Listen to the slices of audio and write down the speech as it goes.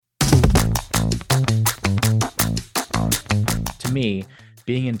me,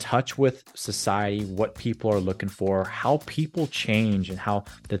 being in touch with society, what people are looking for, how people change, and how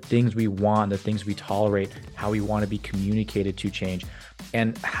the things we want, the things we tolerate, how we want to be communicated to change.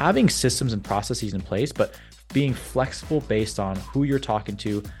 And having systems and processes in place, but being flexible based on who you're talking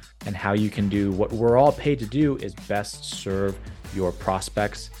to and how you can do what we're all paid to do is best serve your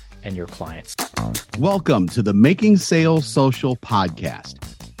prospects and your clients. Welcome to the Making Sales Social podcast,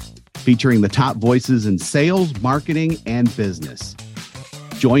 featuring the top voices in sales, marketing, and business.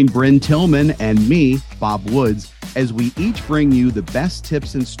 Join Bryn Tillman and me, Bob Woods, as we each bring you the best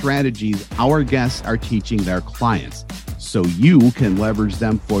tips and strategies our guests are teaching their clients, so you can leverage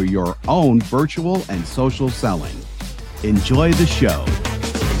them for your own virtual and social selling. Enjoy the show.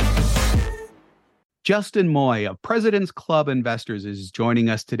 Justin Moy of President's Club Investors is joining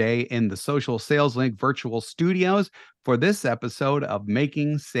us today in the Social Sales Link virtual studios for this episode of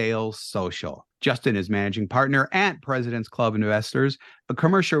Making Sales Social. Justin is managing partner at President's Club Investors, a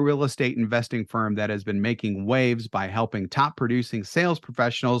commercial real estate investing firm that has been making waves by helping top producing sales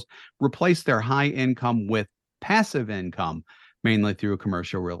professionals replace their high income with passive income, mainly through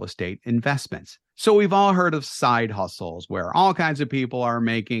commercial real estate investments. So we've all heard of side hustles where all kinds of people are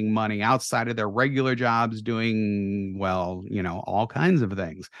making money outside of their regular jobs doing, well, all kinds of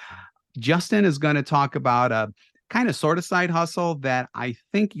things. Justin is going to talk about a kind of sort of side hustle that I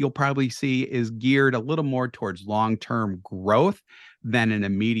think you'll probably see is geared a little more towards long-term growth than an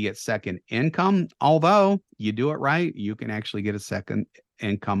immediate second income. Although you do it right, you can actually get a second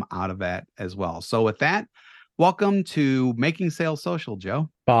income out of that as well. So with that, welcome to Making Sales Social, Joe.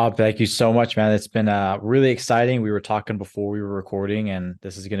 Bob, thank you so much, man. It's been really exciting. We were talking before we were recording, and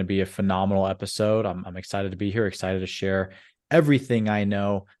this is going to be a phenomenal episode. I'm excited to be here, excited to share everything I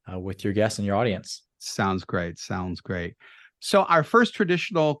know with your guests and your audience. Sounds great. Sounds great. So our first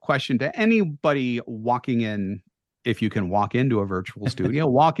traditional question to anybody walking in, if you can walk into a virtual studio,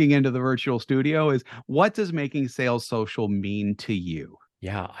 walking into the virtual studio is, what does Making Sales Social mean to you?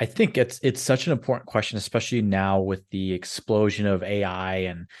 Yeah, I think it's such an important question, especially now with the explosion of AI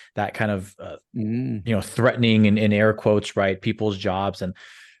and that kind of threatening in air quotes, right, people's jobs. And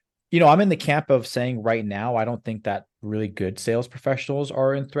I'm in the camp of saying right now, I don't think that really good sales professionals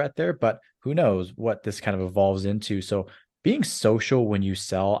are in threat there, but who knows what this kind of evolves into. So being social when you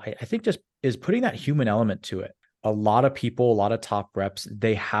sell, I think just is putting that human element to it. A lot of people, a lot of top reps,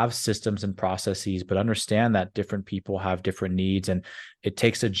 they have systems and processes, but understand that different people have different needs and it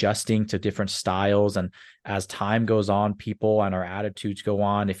takes adjusting to different styles. And as time goes on, people and our attitudes go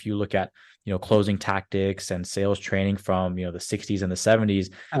on. If you look at, closing tactics and sales training from, the 60s and the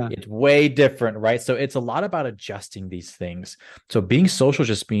 70s, it's way different, right? So it's a lot about adjusting these things. So being social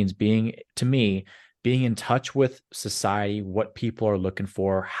just means being in touch with society, what people are looking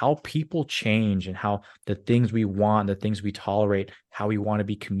for, how people change, and how the things we want, the things we tolerate, how we want to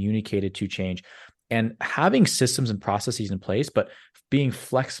be communicated to change. And having systems and processes in place, but being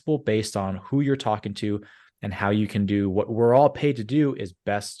flexible based on who you're talking to and how you can do what we're all paid to do is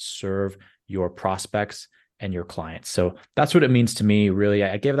best serve your prospects and your clients. So that's what it means to me, really.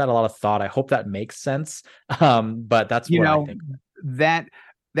 I gave that a lot of thought. I hope that makes sense. But that's what I think.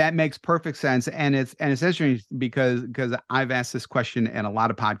 That makes perfect sense. And it's interesting because I've asked this question in a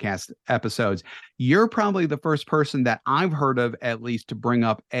lot of podcast episodes. You're probably the first person that I've heard of, at least, to bring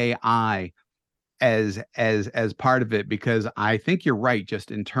up AI as part of it, because I think you're right,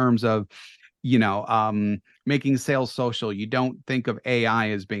 just in terms of, making sales social. You don't think of AI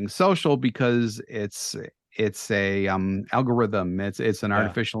as being social because it's a algorithm. It's an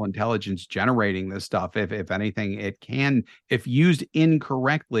artificial intelligence generating this stuff. If anything, it can, if used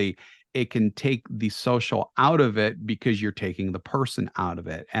incorrectly, it can take the social out of it because you're taking the person out of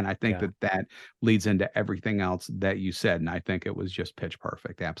it. And I think that leads into everything else that you said. And I think it was just pitch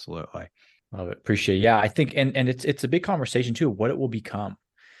perfect. Absolutely. Love it. Appreciate it. Yeah, I think, and it's a big conversation too, what it will become.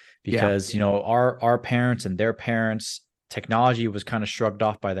 Because, our parents and their parents, technology was kind of shrugged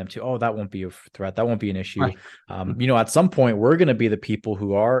off by them too. Oh, that won't be a threat. That won't be an issue. Right. At some point, we're going to be the people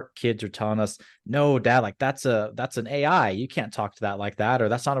who our kids are telling us, no, dad, like that's an AI. You can't talk to that like that, or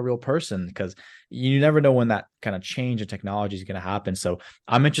that's not a real person, because you never know when that kind of change in technology is going to happen. So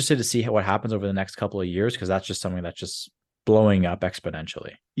I'm interested to see what happens over the next couple of years, because that's just something that's just blowing up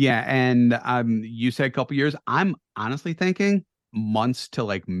exponentially. Yeah. And you said a couple of years. I'm honestly thinking months to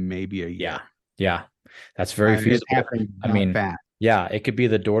like maybe a year. Yeah. That's very feasible. Fast. Yeah, it could be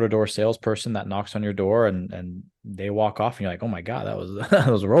the door-to-door salesperson that knocks on your door and they walk off and you're like, oh my God, that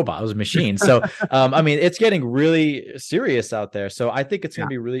was a robot. It was a machine. So, it's getting really serious out there. So I think it's going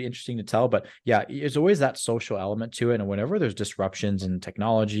to be really interesting to tell, but yeah, there's always that social element to it. And whenever there's disruptions in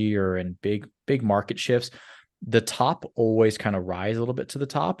technology or in big market shifts, the top always kind of rise a little bit to the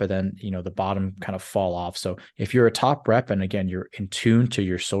top, and then, the bottom kind of fall off. So if you're a top rep, and again, you're in tune to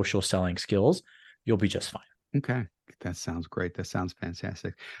your social selling skills, you'll be just fine. Okay. That sounds great. That sounds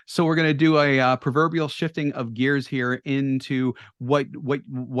fantastic. So we're going to do a proverbial shifting of gears here into what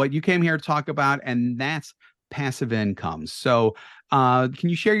you came here to talk about, and that's passive income. So can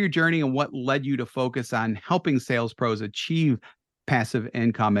you share your journey and what led you to focus on helping sales pros achieve passive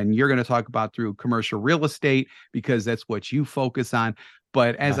income? And you're going to talk about through commercial real estate because that's what you focus on.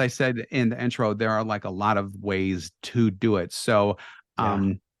 But as I said in the intro, there are like a lot of ways to do it. So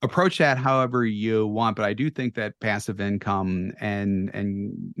approach that however you want, but I do think that passive income and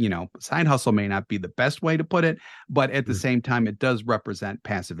side hustle may not be the best way to put it, but at the same time, it does represent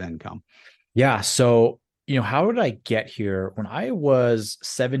passive income. Yeah. So, how did I get here? When I was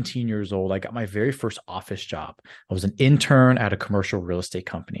 17 years old, I got my very first office job. I was an intern at a commercial real estate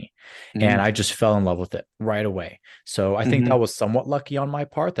company, and I just fell in love with it right away. So I think that was somewhat lucky on my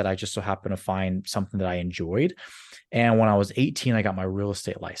part that I just so happened to find something that I enjoyed. And when I was 18, I got my real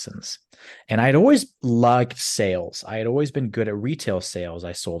estate license. And I'd always liked sales. I had always been good at retail sales.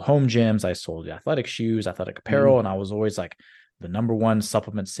 I sold home gyms, I sold athletic shoes, athletic apparel, and I was always like the number one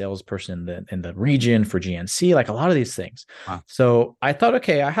supplement salesperson in the region for GNC, like a lot of these things. Wow. So I thought,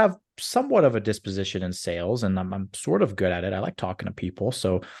 okay, I have somewhat of a disposition in sales, and I'm sort of good at it. I like talking to people.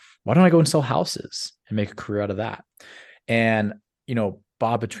 So why don't I go and sell houses and make a career out of that? And,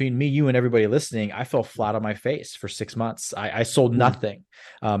 Bob, between me, you, and everybody listening, I fell flat on my face for 6 months. I sold nothing.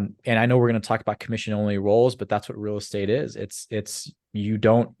 And I know we're going to talk about commission only roles, but that's what real estate is. It's you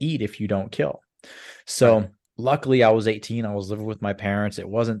don't eat if you don't kill. So luckily I was 18. I was living with my parents. It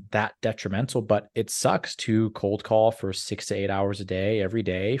wasn't that detrimental, but it sucks to cold call for 6 to 8 hours a day, every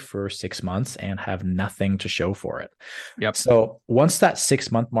day for 6 months and have nothing to show for it. Yep. So once that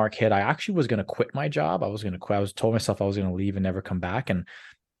 6-month mark hit, I actually was going to quit my job. I was going to quit. I was told myself I was going to leave and never come back. And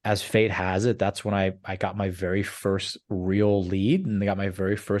as fate has it, that's when I got my very first real lead, and they got my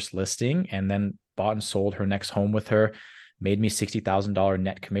very first listing, and then bought and sold her next home with her, made me $60,000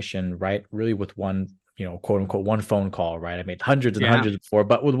 net commission, right? Really with one, quote unquote, one phone call, right? I made hundreds and hundreds before,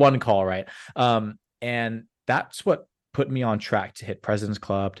 but with one call, right? And that's what put me on track to hit President's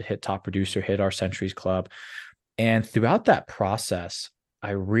Club, to hit Top Producer, hit our Centuries Club. And throughout that process,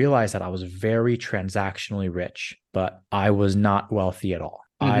 I realized that I was very transactionally rich, but I was not wealthy at all.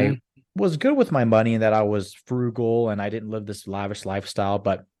 I was good with my money and that I was frugal and I didn't live this lavish lifestyle,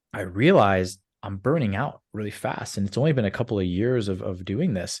 but I realized I'm burning out really fast. And it's only been a couple of years of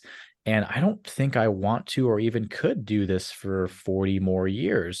doing this. And I don't think I want to or even could do this for 40 more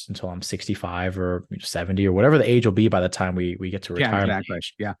years until I'm 65 or 70 or whatever the age will be by the time we get to retirement.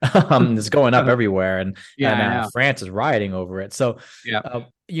 Yeah, exactly. It's going up everywhere. And France is rioting over it. So,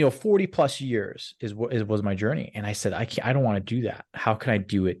 40 plus years was my journey. And I said, I don't want to do that. How can I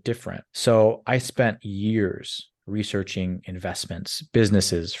do it different? So I spent years researching investments,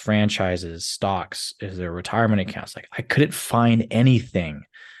 businesses, franchises, stocks, is there retirement accounts? Like I couldn't find anything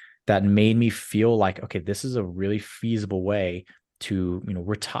that made me feel like, okay, this is a really feasible way to,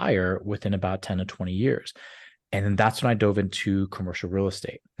 retire within about 10 to 20 years. And then that's when I dove into commercial real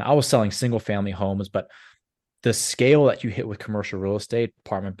estate. Now, I was selling single family homes, but the scale that you hit with commercial real estate,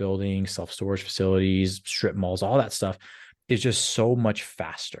 apartment buildings, self-storage facilities, strip malls, all that stuff is just so much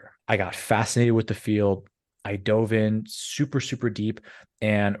faster. I got fascinated with the field. I dove in super, super deep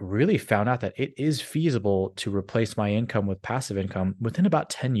and really found out that it is feasible to replace my income with passive income within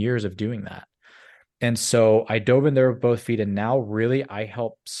about 10 years of doing that. And so I dove in there with both feet. And now really I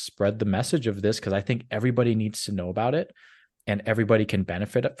help spread the message of this because I think everybody needs to know about it and everybody can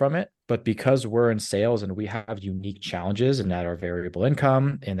benefit from it. But because we're in sales and we have unique challenges and that our variable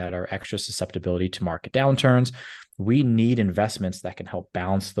income and that our extra susceptibility to market downturns, we need investments that can help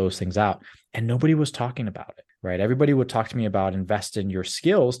balance those things out. And nobody was talking about it, right? Everybody would talk to me about invest in your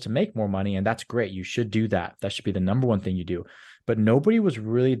skills to make more money. And that's great. You should do that. That should be the number one thing you do. But nobody was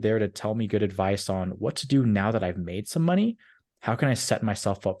really there to tell me good advice on what to do now that I've made some money. How can I set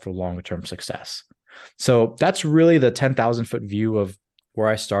myself up for longer term success? So that's really the 10,000 foot view of where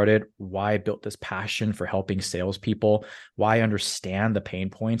I started, why I built this passion for helping salespeople, why I understand the pain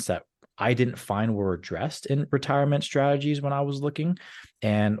points that I didn't find were addressed in retirement strategies when I was looking,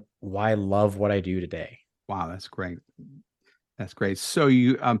 and why I love what I do today. Wow, that's great. That's great. So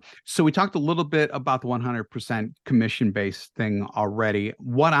so we talked a little bit about the 100% commission-based thing already.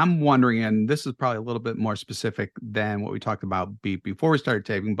 What I'm wondering, and this is probably a little bit more specific than what we talked about before we started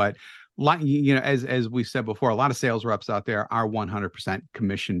taping, but as we said before, a lot of sales reps out there are 100%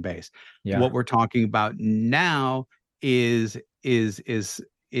 commission-based. Yeah. What we're talking about now is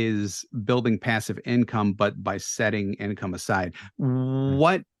is building passive income, but by setting income aside.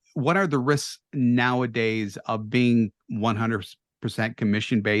 What are the risks nowadays of being 100%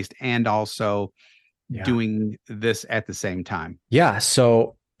 commission based and also doing this at the same time? Yeah.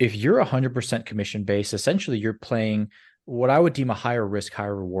 So if you're 100% commission based, essentially you're playing what I would deem a higher risk,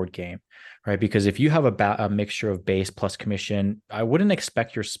 higher reward game, right? Because if you have a mixture of base plus commission, I wouldn't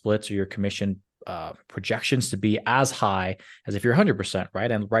expect your splits or your commission projections to be as high as if you're 100%,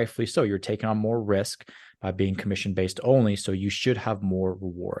 right? And rightfully so, you're taking on more risk by being commission based only. So you should have more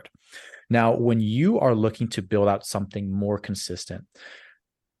reward. Now, when you are looking to build out something more consistent,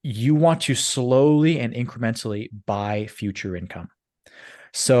 you want to slowly and incrementally buy future income.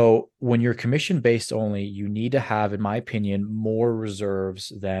 So when you're commission based only, you need to have, in my opinion, more reserves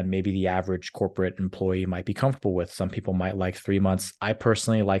than maybe the average corporate employee might be comfortable with. Some people might like 3 months. I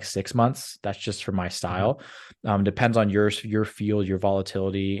personally like 6 months. That's just for my style. Depends on your field, your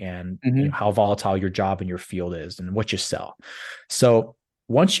volatility, and how volatile your job and your field is and what you sell. So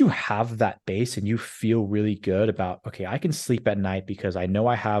once you have that base and you feel really good about, okay, I can sleep at night because I know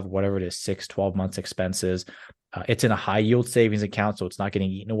I have whatever it is, 6-12 months expenses. It's in a high yield savings account, so it's not getting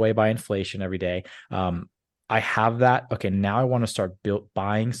eaten away by inflation every day. I have that. Okay, now I want to start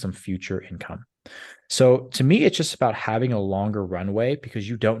buying some future income. So to me, it's just about having a longer runway because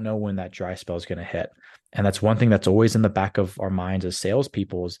you don't know when that dry spell is going to hit. And that's one thing that's always in the back of our minds as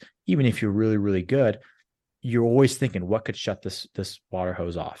salespeople is even if you're really, really good, you're always thinking, what could shut this water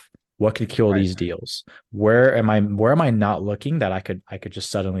hose off? What could kill these deals? Where am I not looking that I could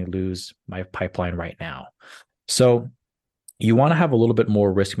just suddenly lose my pipeline right now? So you want to have a little bit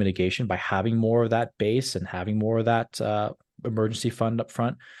more risk mitigation by having more of that base and having more of that emergency fund up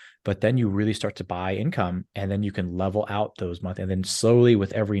front. But then you really start to buy income and then you can level out those months. And then slowly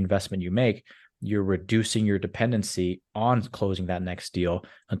with every investment you make, you're reducing your dependency on closing that next deal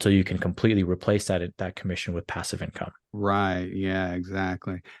until you can completely replace that commission with passive income. Right. Yeah,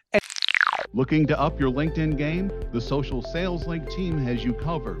 exactly. Looking to up your LinkedIn game? The Social Sales Link team has you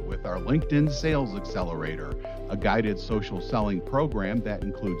covered with our LinkedIn Sales Accelerator, a guided social selling program that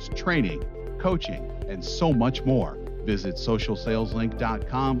includes training, coaching, and so much more. Visit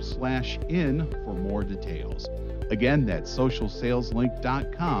socialsaleslink.com/in for more details. Again, that's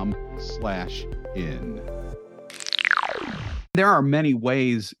socialsaleslink.com/in. There are many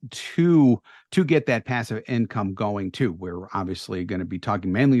ways to get that passive income going too. We're obviously going to be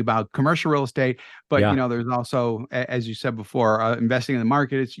talking mainly about commercial real estate, but there's also, as you said before, investing in the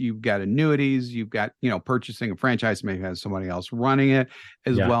market. You've got annuities, you've got purchasing a franchise, maybe has somebody else running it,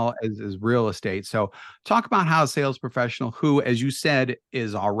 as well as real estate. So talk about how a sales professional who, as you said,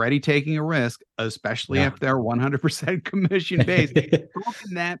 is already taking a risk, especially if they're 100% commission based, how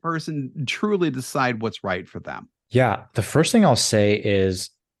can that person truly decide what's right for them? Yeah. The first thing I'll say is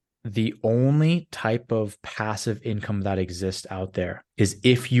the only type of passive income that exists out there is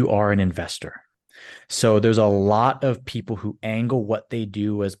if you are an investor. So there's a lot of people who angle what they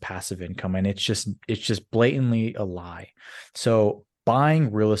do as passive income, and it's just blatantly a lie. So buying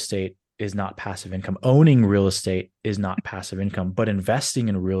real estate is not passive income. Owning real estate is not passive income, but investing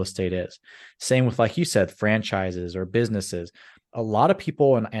in real estate is. Same with, like you said, franchises or businesses. A lot of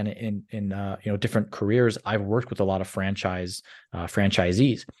people in different careers, I've worked with a lot of franchisees,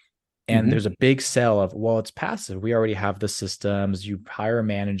 and there's a big sell of, well, it's passive. We already have the systems. You hire a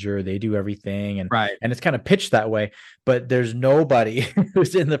manager, they do everything, and it's kind of pitched that way. But there's nobody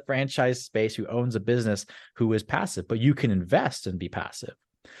who's in the franchise space who owns a business who is passive. But you can invest and be passive.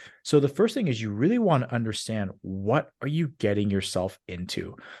 So the first thing is you really want to understand, what are you getting yourself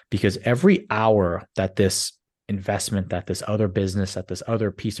into? Because every hour that this investment, that this other business, that this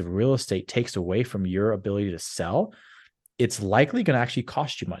other piece of real estate takes away from your ability to sell, it's likely going to actually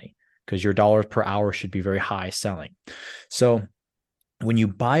cost you money because your dollars per hour should be very high selling. So when you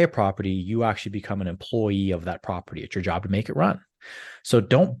buy a property, you actually become an employee of that property. It's your job to make it run. So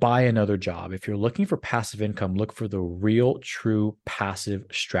don't buy another job. If you're looking for passive income, look for the real, true passive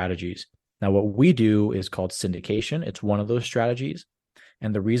strategies. Now, what we do is called syndication. It's one of those strategies.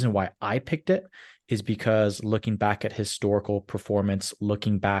 And the reason why I picked it is because looking back at historical performance,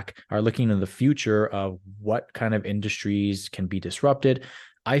 looking into the future of what kind of industries can be disrupted,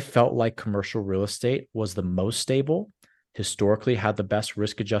 I felt like commercial real estate was the most stable, historically had the best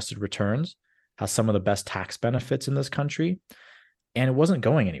risk-adjusted returns, has some of the best tax benefits in this country, and it wasn't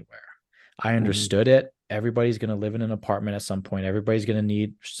going anywhere. I understood it. Everybody's going to live in an apartment at some point. Everybody's going to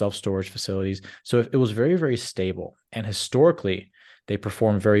need self-storage facilities. So it was very, very stable. And historically, they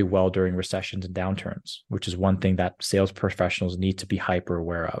perform very well during recessions and downturns, which is one thing that sales professionals need to be hyper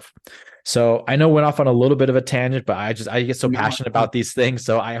aware of. So I know we went off on a little bit of a tangent, but I get so passionate about these things.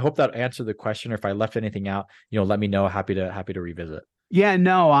 So I hope that answered the question. Or if I left anything out, let me know. Happy to revisit. Yeah,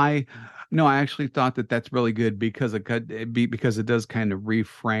 I actually thought that that's really good because it does kind of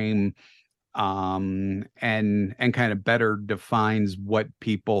reframe and kind of better defines what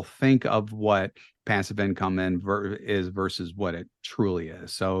people think of what passive income is versus what it truly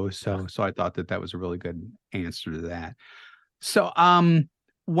is. So I thought that was a really good answer to that. So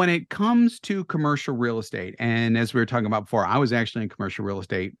when it comes to commercial real estate, and as we were talking about before, I was actually in commercial real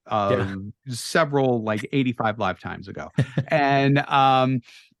estate several, like 85 lifetimes ago. And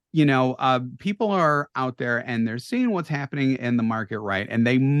people are out there and they're seeing what's happening in the market, right? And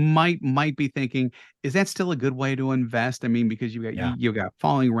they might be thinking, is that still a good way to invest? I mean, because you've got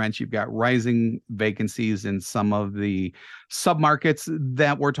falling rents, you've got rising vacancies in some of the submarkets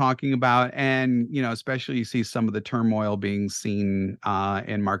that we're talking about, and especially you see some of the turmoil being seen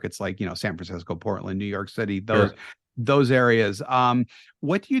in markets like San Francisco, Portland, New York City, those areas.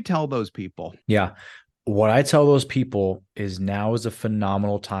 What do you tell those people? Yeah. What I tell those people is now is a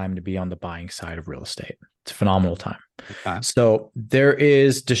phenomenal time to be on the buying side of real estate. It's a phenomenal time. Okay. So there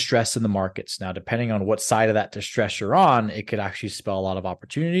is distress in the markets. Now, depending on what side of that distress you're on, it could actually spell a lot of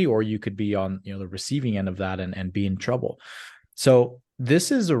opportunity, or you could be on the receiving end of that and be in trouble. So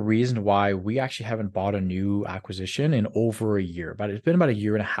this is a reason why we actually haven't bought a new acquisition in over a year. But it's been about a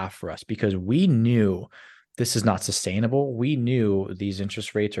year and a half for us, because we knew this is not sustainable. We knew these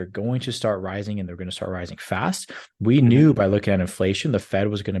interest rates are going to start rising, and they're going to start rising fast. We knew by looking at inflation, the Fed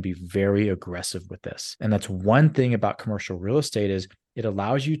was going to be very aggressive with this. And that's one thing about commercial real estate is it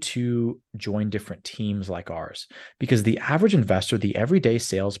allows you to join different teams like ours, because the average investor, the everyday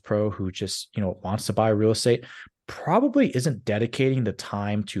sales pro who just, wants to buy real estate, probably isn't dedicating the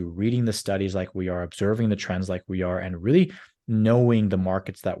time to reading the studies like we are, observing the trends like we are, and really knowing the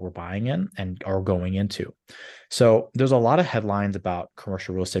markets that we're buying in and are going into. So there's a lot of headlines about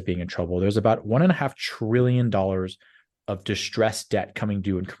commercial real estate being in trouble. There's about $1.5 trillion of distressed debt coming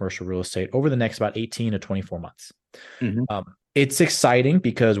due in commercial real estate over the next about 18 to 24 months. It's exciting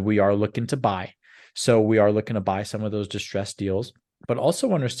because we are looking to buy. So we are looking to buy some of those distressed deals, but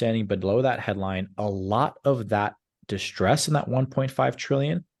also understanding below that headline, a lot of that distress in that 1.5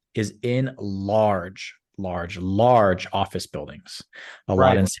 trillion is in large office buildings, a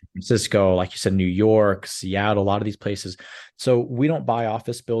lot in San Francisco, like you said, New York, Seattle, a lot of these places. So we don't buy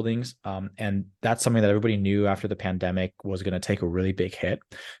office buildings. And that's something that everybody knew after the pandemic was going to take a really big hit.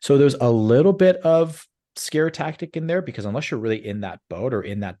 So there's a little bit of scare tactic in there, because unless you're really in that boat or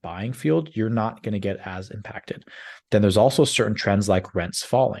in that buying field, you're not going to get as impacted. Then there's also certain trends like rents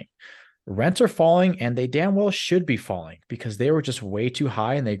falling. Rents are falling, and they damn well should be falling, because they were just way too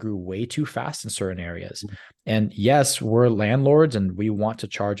high and they grew way too fast in certain areas. And yes, we're landlords and we want to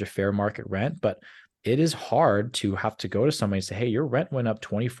charge a fair market rent, but it is hard to have to go to somebody and say, hey, your rent went up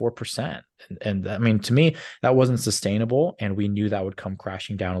 24%. And I mean, to me, that wasn't sustainable. And we knew that would come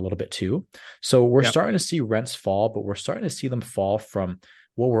crashing down a little bit too. So we're starting to see rents fall, but we're starting to see them fall from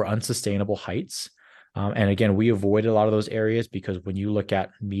what were unsustainable heights. And again, we avoided a lot of those areas because when you look at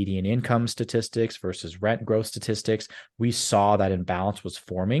median income statistics versus rent growth statistics, we saw that imbalance was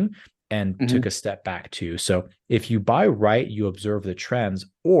forming and took a step back too. So if you buy right, you observe the trends,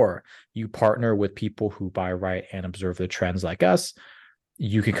 or you partner with people who buy right and observe the trends like us,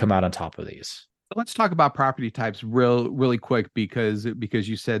 you can come out on top of these. Let's talk about property types really quick, because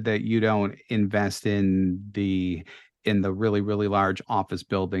you said that you don't invest in the really, really large office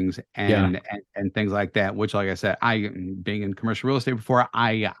buildings and things like that, which, like I said, being in commercial real estate before,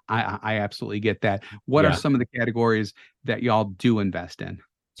 I absolutely get that. What are some of the categories that y'all do invest in?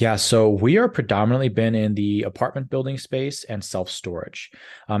 Yeah, so we are predominantly been in the apartment building space and self-storage.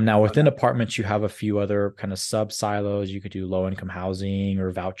 Now within apartments, you have a few other kind of sub silos. You could do low income housing or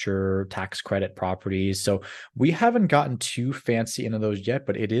voucher tax credit properties. So we haven't gotten too fancy into those yet,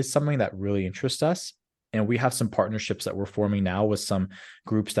 but it is something that really interests us. And we have some partnerships that we're forming now with some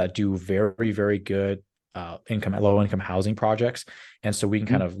groups that do very, very good low income housing projects. And so we can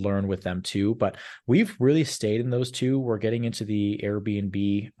kind of learn with them too. But we've really stayed in those two. We're getting into the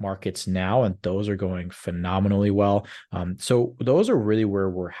Airbnb markets now, and those are going phenomenally well. So those are really where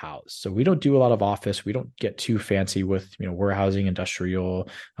we're housed. So we don't do a lot of office. We don't get too fancy with, warehousing, industrial,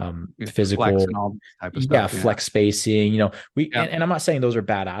 physical, flex and all type of stuff. Flex spacing, and I'm not saying those are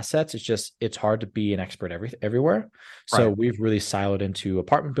bad assets. It's just, it's hard to be an expert everywhere. So we've really siloed into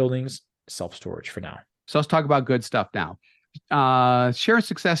apartment buildings, self-storage for now. So let's talk about good stuff now. Share a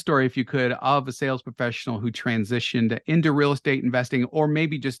success story, if you could, of a sales professional who transitioned into real estate investing, or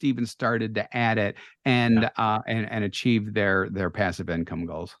maybe just even started to add it and achieve their passive income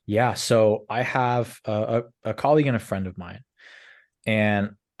goals. Yeah. So I have a colleague and a friend of mine,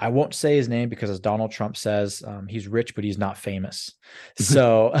 and I won't say his name because, as Donald Trump says, he's rich, but he's not famous.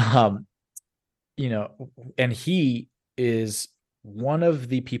 So, and he is one of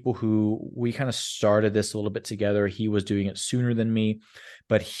the people who we kind of started this a little bit together. He was doing it sooner than me,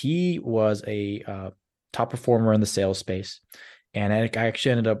 but he was a top performer in the sales space. And I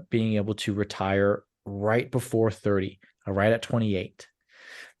actually ended up being able to retire right before 30, right at 28.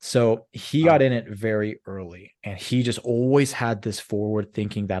 So he got in it very early, and he just always had this forward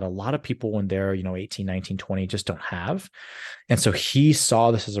thinking that a lot of people when they're, 18, 19, 20 just don't have. And so he saw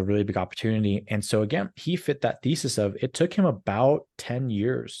this as a really big opportunity. And so again, he fit that thesis of it took him about 10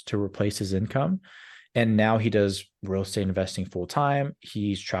 years to replace his income. And now he does real estate investing full time.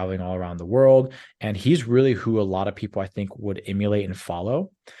 He's traveling all around the world, and he's really who a lot of people I think would emulate and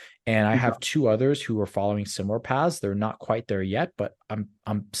follow. And I have two others who are following similar paths. They're not quite there yet, but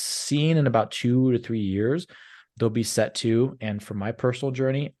I'm seeing in about 2 to 3 years they'll be set to. And for my personal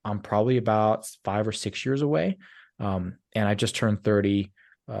journey, I'm probably about 5 or 6 years away. And I just turned 30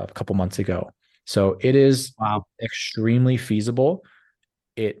 a couple months ago, so it is extremely feasible.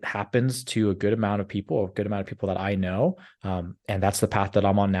 It happens to a good amount of people that I know, and that's the path that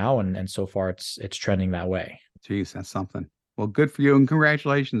I'm on now. And so far, it's trending that way. Geez, that's something. Well, good for you, and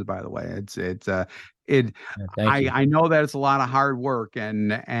congratulations, by the way. I know that it's a lot of hard work,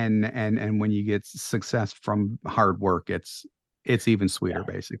 and when you get success from hard work, it's even sweeter,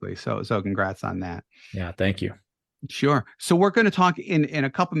 basically. So congrats on that. Yeah, thank you. Sure. So we're going to talk in a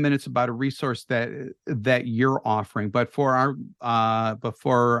couple minutes about a resource that you're offering, but for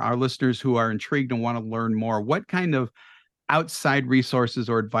our listeners who are intrigued and want to learn more, what kind of outside resources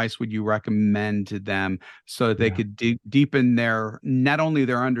or advice would you recommend to them so that they could deepen not only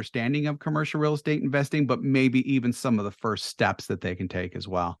their understanding of commercial real estate investing, but maybe even some of the first steps that they can take as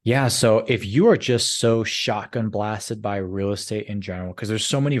well? Yeah. So if you are just so shotgun blasted by real estate in general, because there's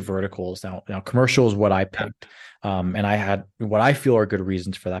so many verticals now, commercial is what I picked. And I had what I feel are good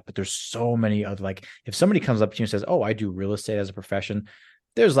reasons for that, but there's so many other, like if somebody comes up to you and says, "Oh, I do real estate as a profession,"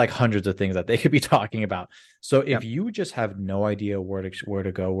 there's like hundreds of things that they could be talking about. So if you just have no idea where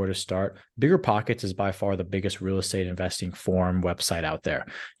to go, where to start, BiggerPockets is by far the biggest real estate investing forum website out there.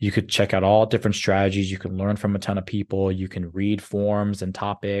 You could check out all different strategies. You can learn from a ton of people. You can read forums and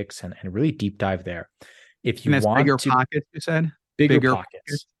topics and really deep dive there. If you want BiggerPockets, you said?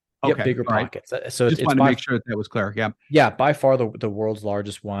 BiggerPockets. Okay. Yep, BiggerPockets. So just wanted to make sure that was clear. Yeah. Yeah, by far the world's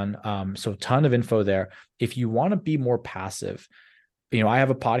largest one. So a ton of info there. If you want to be more passive, I have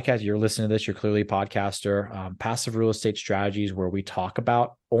a podcast. You're listening to this. You're clearly a podcaster. Passive Real Estate Strategies, where we talk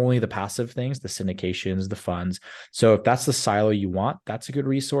about only the passive things, the syndications, the funds. So if that's the silo you want, that's a good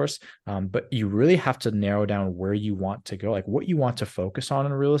resource. But you really have to narrow down where you want to go, like what you want to focus on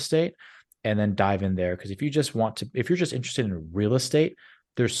in real estate, and then dive in there. Because if you're just interested in real estate,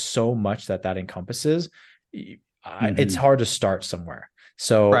 there's so much that encompasses. It's hard to start somewhere.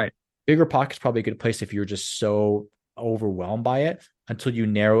 So BiggerPockets is probably a good place if you're just so overwhelmed by it. Until you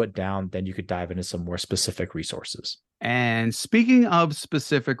narrow it down, then you could dive into some more specific resources. And speaking of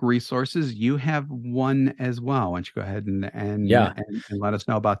specific resources, you have one as well. Why don't you go ahead and let us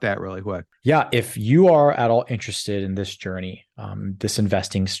know about that really quick? Yeah, if you are at all interested in this journey, this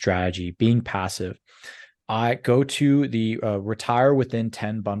investing strategy, being passive, I go to the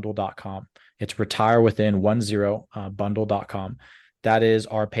retirewithin10bundle.com. It's retirewithin10bundle.com. That is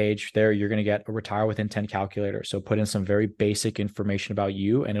our page there. You're going to get a retire within 10 calculator. So put in some very basic information about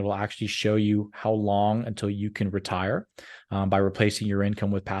you, and it will actually show you how long until you can retire by replacing your income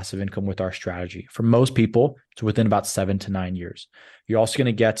with passive income with our strategy. For most people, it's within about 7 to 9 years. You're also going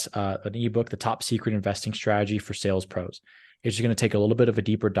to get an ebook, The Top Secret Investing Strategy for Sales Pros. It's just going to take a little bit of a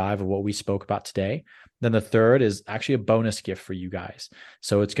deeper dive of what we spoke about today. Then the third is actually a bonus gift for you guys.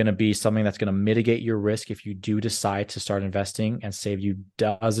 So it's going to be something that's going to mitigate your risk if you do decide to start investing and save you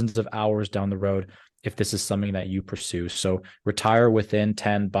dozens of hours down the road if this is something that you pursue. So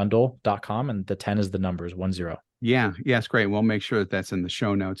retirewithin10bundle.com, and the 10 is the numbers 10. Yeah, it's great. We'll make sure that that's in the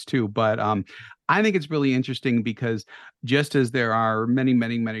show notes too. But I think it's really interesting because just as there are many,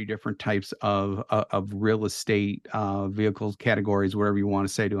 many, many different types of real estate vehicles, categories, whatever you want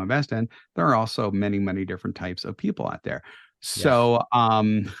to say, to invest in, there are also many, many different types of people out there. So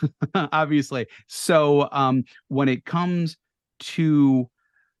obviously, when it comes to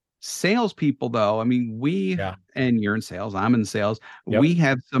salespeople, though, I mean, and you're in sales, I'm in sales. Yep. We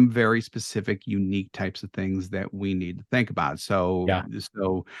have some very specific, unique types of things that we need to think about. So,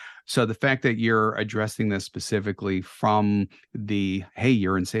 so the fact that you're addressing this specifically from the, hey,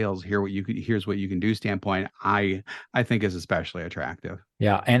 you're in sales, here's what you can do standpoint, I think is especially attractive.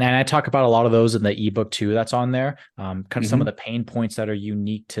 Yeah. And I talk about a lot of those in the ebook too, that's on there. Kind of some of the pain points that are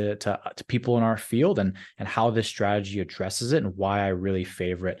unique to people in our field and how this strategy addresses it and why I really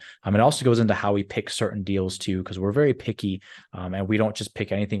favor it. It also goes into how we pick certain deals too, because we're very picky and we don't just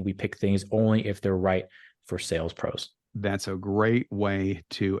pick anything. We pick things only if they're right for sales pros. That's a great way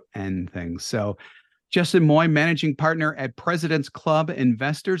to end things. So Justin Moy, managing partner at President's Club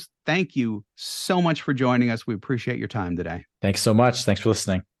Investors, thank you so much for joining us. We appreciate your time today. Thanks so much. Thanks for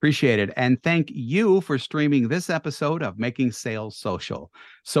listening. Appreciate it. And thank you for streaming this episode of Making Sales Social.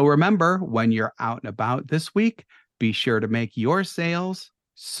 So remember, when you're out and about this week, be sure to make your sales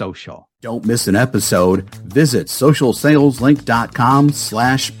social. Don't miss an episode. Visit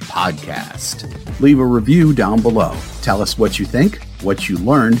socialsaleslink.com/podcast. Leave a review down below. Tell us what you think, what you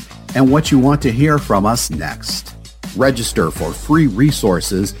learned, and what you want to hear from us next. Register for free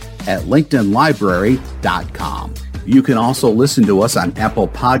resources at linkedinlibrary.com. You can also listen to us on Apple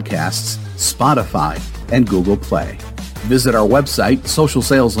Podcasts, Spotify, and Google Play. Visit our website,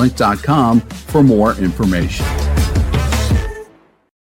 socialsaleslink.com, for more information.